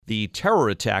the terror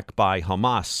attack by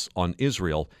Hamas on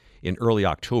Israel in early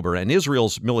October, and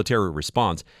Israel's military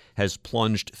response has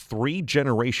plunged 3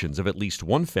 generations of at least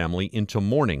one family into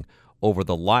mourning over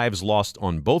the lives lost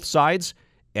on both sides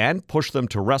and pushed them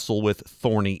to wrestle with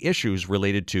thorny issues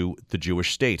related to the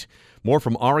Jewish state. More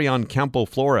from Arian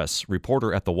Campo-Flores,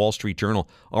 reporter at the Wall Street Journal.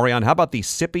 Arian, how about the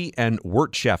Sippy and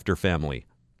Wirtschafter family?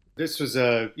 This was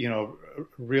a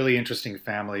really interesting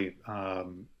family,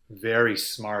 very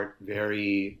smart,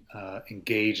 very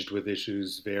engaged with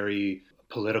issues, very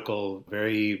political,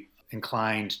 very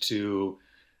inclined to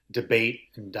debate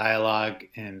and dialogue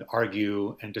and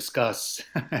argue and discuss.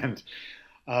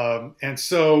 And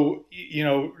so,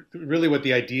 really what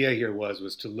the idea here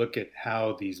was to look at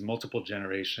how these multiple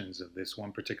generations of this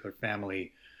one particular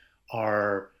family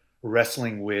are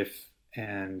wrestling with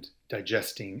and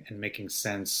digesting and making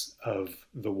sense of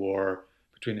the war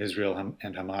between Israel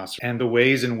and Hamas, and the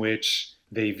ways in which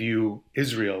they view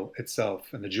Israel itself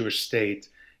and the Jewish state,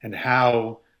 and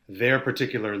how their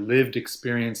particular lived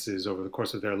experiences over the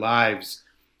course of their lives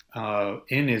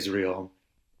in Israel,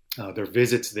 their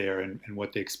visits there and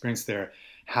what they experienced there,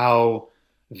 how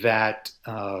that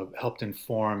helped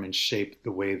inform and shape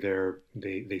the way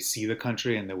they see the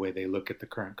country and the way they look at the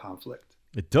current conflict.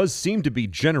 It does seem to be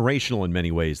generational in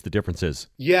many ways, the differences.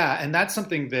 Yeah, and that's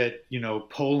something that,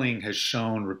 polling has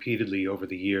shown repeatedly over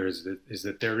the years, is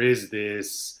that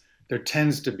there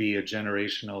tends to be a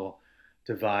generational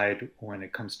divide when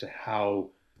it comes to how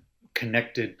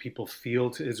connected people feel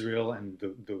to Israel and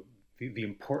the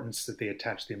importance that they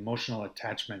attach, the emotional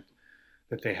attachment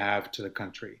that they have to the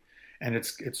country. And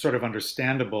it's sort of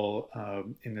understandable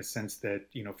in the sense that,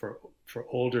 for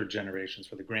older generations,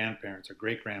 for the grandparents or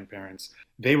great-grandparents,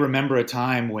 they remember a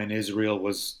time when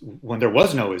there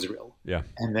was no Israel. Yeah.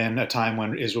 And then a time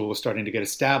when Israel was starting to get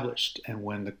established and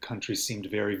when the country seemed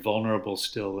very vulnerable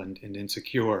still and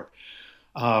insecure.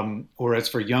 Whereas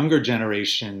for younger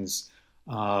generations,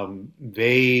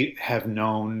 they have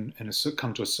known and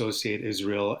come to associate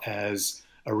Israel as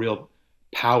a real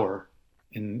power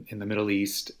in the Middle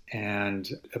East,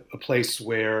 and a place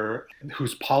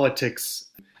whose politics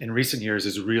in recent years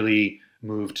has really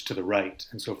moved to the right.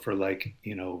 And so for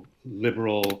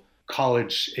liberal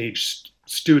college-age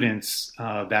students,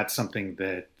 that's something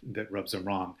that rubs them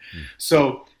wrong.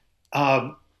 So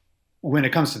when it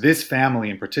comes to this family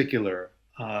in particular,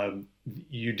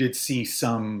 you did see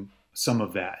some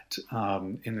of that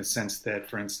in the sense that,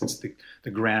 for instance,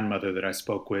 the grandmother that I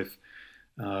spoke with,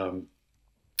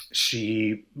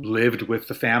 she lived with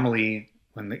the family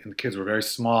when the kids were very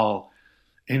small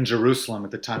in Jerusalem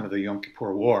at the time of the Yom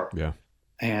Kippur War. Yeah.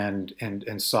 And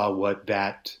saw what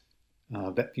that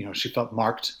she felt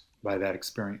marked by that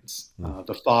experience.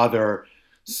 The father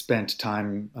spent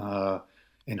time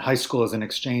in high school as an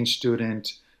exchange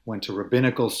student, went to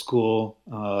rabbinical school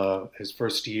his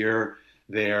first year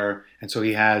there, and so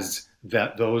he has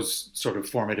those sort of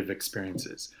formative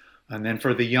experiences. And then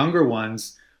for the younger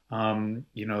ones,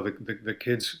 the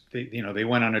kids, they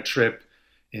went on a trip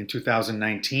in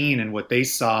 2019, and what they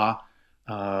saw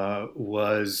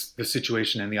was the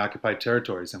situation in the occupied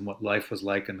territories and what life was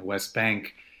like in the West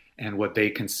Bank, and what they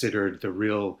considered the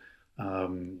real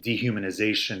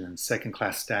dehumanization and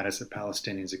second-class status that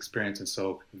Palestinians experience. And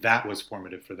so that was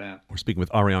formative for them. We're speaking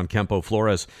with Arian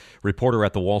Campo-Flores, reporter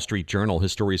at the Wall Street Journal.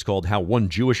 His story is called How One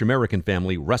Jewish American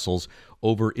Family Wrestles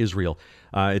Over Israel.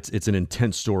 It's an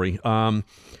intense story.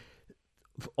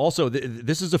 Also,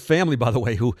 this is a family, by the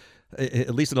way, who,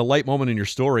 at least in a light moment in your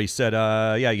story, said,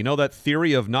 that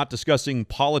theory of not discussing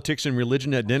politics and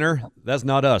religion at dinner? That's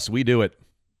not us. We do it.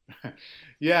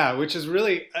 Yeah, which is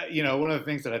really, one of the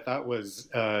things that I thought was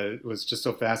just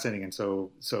so fascinating and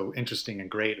so interesting and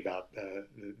great about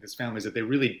this family is that they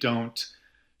really don't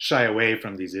shy away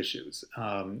from these issues,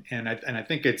 and I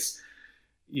think it's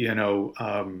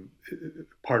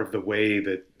part of the way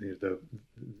that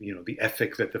the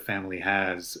ethic that the family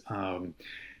has,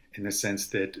 in the sense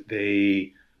that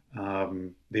they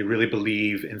really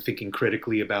believe in thinking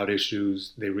critically about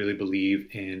issues. They really believe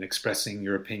in expressing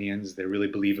your opinions. They really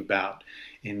believe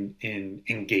in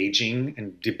engaging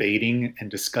and debating and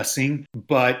discussing,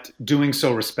 but doing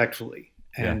so respectfully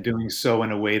and doing so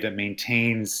in a way that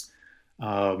maintains,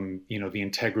 the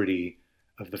integrity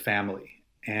of the family.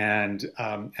 And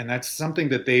that's something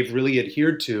that they've really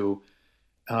adhered to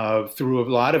through a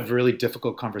lot of really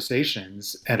difficult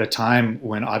conversations at a time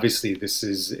when obviously this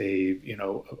is a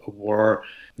war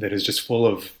that is just full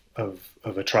of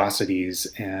atrocities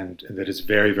and that is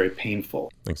very, very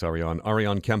painful. Thanks, Arian.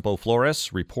 Arian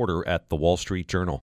Campo-Flores, reporter at the Wall Street Journal.